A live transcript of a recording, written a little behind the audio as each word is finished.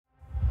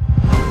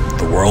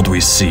world we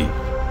see,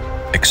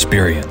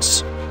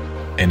 experience,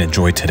 and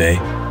enjoy today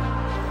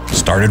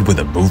started with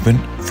a movement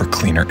for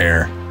cleaner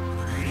air.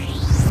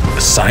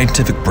 A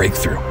scientific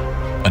breakthrough,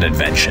 an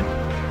invention.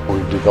 We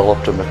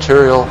developed a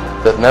material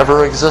that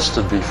never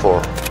existed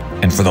before.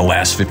 And for the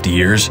last 50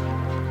 years,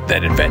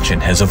 that invention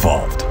has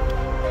evolved.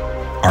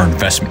 Our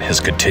investment has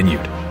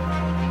continued.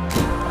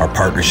 Our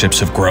partnerships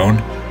have grown,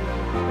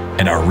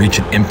 and our reach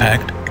and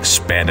impact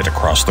expanded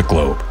across the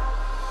globe.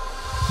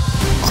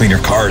 Cleaner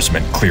cars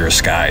meant clearer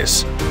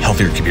skies,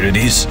 healthier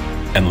communities,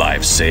 and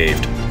lives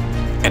saved.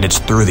 And it's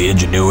through the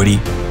ingenuity,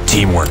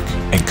 teamwork,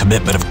 and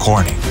commitment of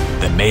Corning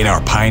that made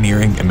our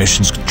pioneering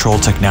emissions control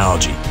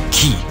technology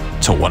key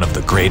to one of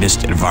the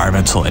greatest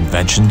environmental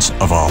inventions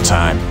of all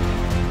time.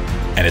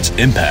 And its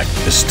impact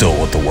is still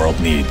what the world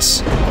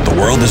needs. The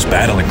world is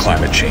battling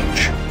climate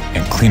change,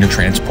 and cleaner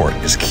transport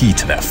is key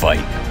to that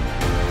fight.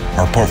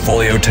 Our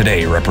portfolio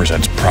today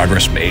represents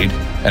progress made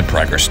and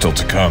progress still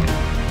to come.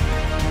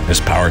 As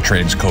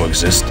powertrains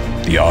coexist,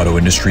 the auto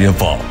industry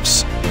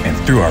evolves, and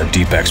through our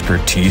deep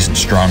expertise and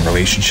strong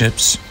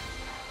relationships,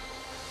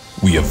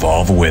 we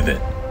evolve with it.